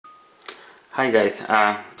Hi guys,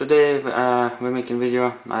 today we're making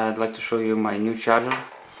video. I'd like to show you my new charger.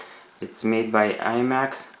 It's made by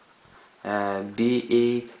Imax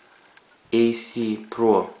B8AC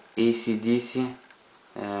PRO AC DC.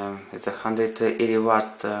 It's a 180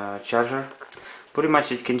 watt charger. Pretty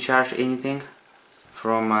much it can charge anything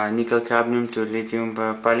from nickel cadmium to lithium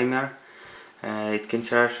polymer. It can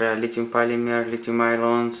charge lithium polymer, lithium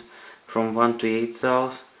ions from 1 to 8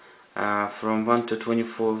 cells, from 1 to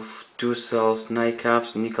 24 2 cells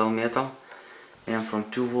NiCaps nickel metal, and from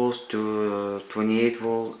 2 volts to 28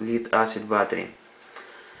 volt lead acid battery.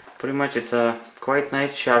 Pretty much it's a quite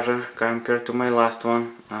nice charger compared to my last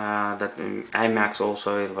one, that Imax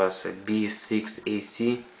also. It was a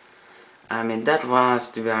B6AC. I mean, that was,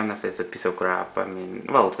 to be honest, it's a piece of crap. I mean,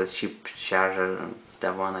 well, it's a cheap charger.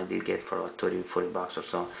 That one I did get for like 30-40 bucks or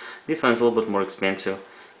so. This one is a little bit more expensive.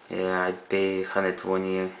 Yeah, I'd pay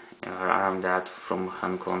 120 around that from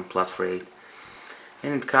Hong Kong plus freight.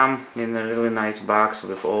 And it comes in a really nice box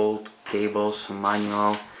with old cables,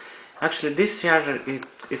 manual. Actually, this charger,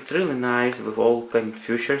 it's really nice with all kind of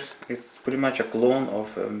features. It's pretty much a clone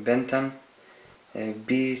of Benton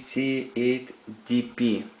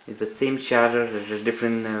BC8DP. It's the same charger, there's just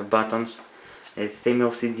different buttons, same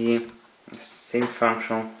LCD, same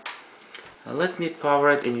function. Let me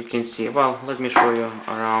power it and you can see. Well, let me show you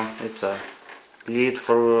around. It's a lead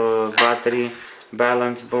for battery,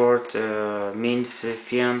 balance board, mains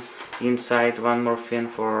fan, inside one more fan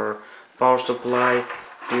for power supply,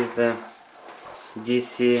 is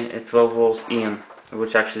DC 12 volts in,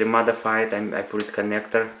 which actually modified. I put it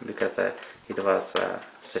connector because it was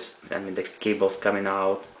just, I mean, the cables coming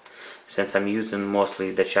out. Since I'm using mostly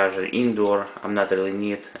the charger indoor, I'm not really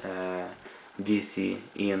need DC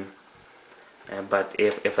in. But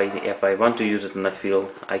if I want to use it in the field,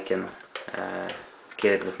 I can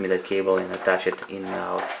carry it with me, that cable, and attach it in and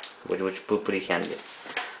out, which pretty handy.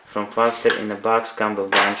 From factory in the box come with a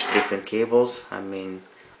bunch of different cables. I mean,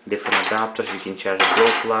 different adapters. You can charge glow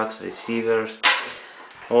plugs, receivers.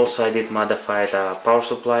 Also, I did modify the power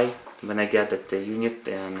supply when I get the unit,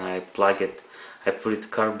 and I plug it. I put it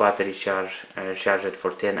car battery charge it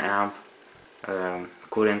for 10 amp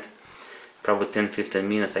current. Probably 10-15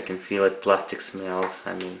 minutes. I can feel it. Plastic smells.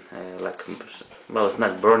 I mean, like, well, it's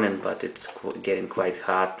not burning, but it's getting quite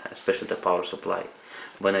hot, especially the power supply.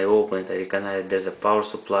 When I open it, I recognize there's a power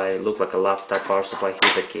supply. Look like a laptop power supply.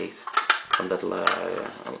 Here's a case from that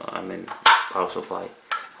power supply.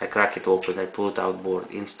 I crack it open, I pull it out board,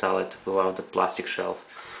 install it without the plastic shelf.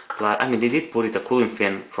 I mean, they did put it a cooling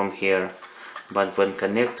fan from here, but when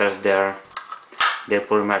connectors there are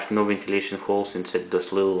pretty much no ventilation holes inside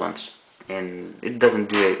those little ones, and it doesn't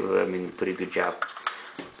do a pretty good job.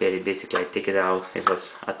 Very basically, I take it out. It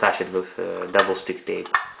was attached with double stick tape.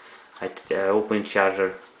 I open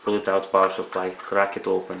charger, pull it out power supply, crack it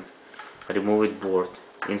open, remove it board,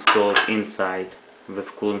 install it inside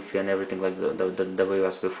with cooling fan, everything like the way it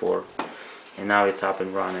was before, and now it's up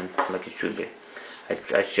and running like it should be.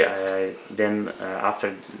 Then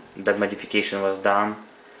after that modification was done,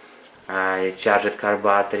 I charged car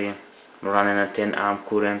battery, running a 10 amp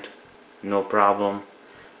current, no problem.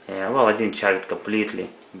 Well, I didn't charge it completely,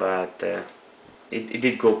 but it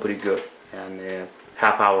did go pretty good. And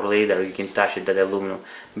half hour later, you can touch it, that aluminum,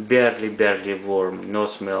 barely warm, no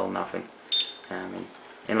smell, nothing.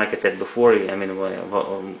 And like I said before, I mean,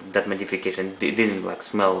 that modification didn't like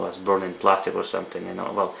smell was burning plastic or something, you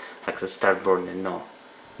know. Well, like to start burning, no,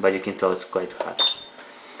 but you can tell it's quite hot.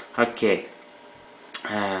 Okay,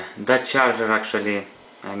 that charger actually,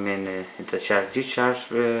 I mean, it's a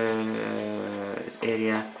discharge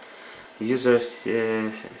area, user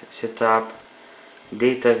setup,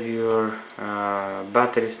 data viewer,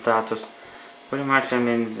 battery status. Pretty much, I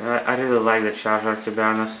mean, I really like the charger, to be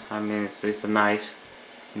honest. I mean, it's a nice,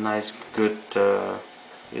 good.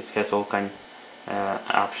 It has all kind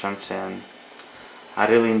options, and I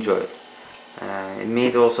really enjoy it. It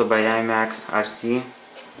made also by Imax RC.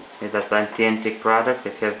 It's an anti-antique product.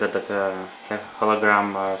 It has that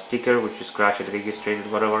hologram sticker, which is scratched, registered,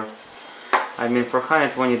 whatever. I mean, for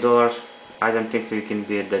 $120, I don't think so you can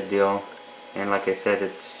beat that deal. And like I said,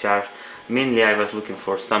 it's charged. Mainly, I was looking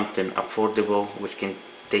for something affordable, which can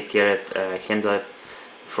take care of it, handle it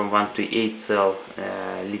from 1 to 8 cell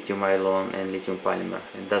lithium ion and lithium polymer,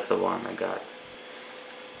 and that's the one I got.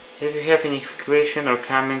 If you have any question or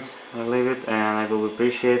comments, leave it, and I will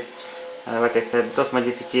appreciate. Like I said, those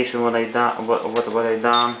modifications what I done.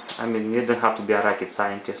 I mean, you don't have to be a rocket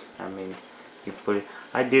scientist. I mean,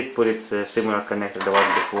 I did put it similar connector that was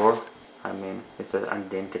before. I mean, it's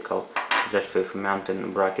identical, just with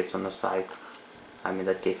mounting brackets on the side. I mean, in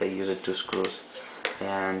that case I used 2 screws,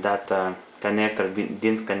 and that connector,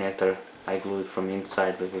 DINS connector. I glue it from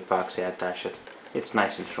inside with epoxy, attach it. It's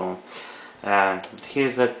nice and strong.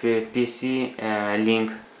 Here's a PC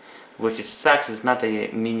link, which it sucks. It's not a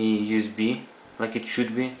mini USB like it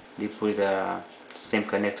should be. They put the same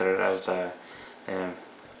connector as a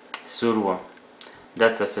servo.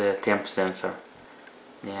 That's as a temp sensor,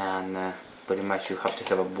 and pretty much you have to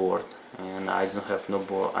have a board. And I don't have no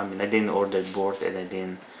board. I mean, I didn't order board, and I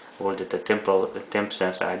didn't order the temp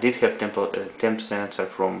sensor. I did have temp sensor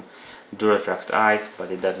from Duratrax eyes,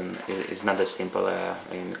 but it doesn't. It's not as simple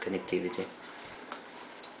in connectivity.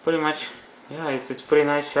 Pretty much, yeah. It's pretty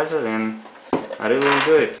nice charger, and I really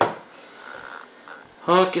enjoy it.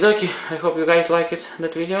 Okie dokie. I hope you guys like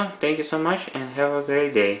that video. Thank you so much, and have a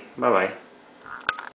great day. Bye bye.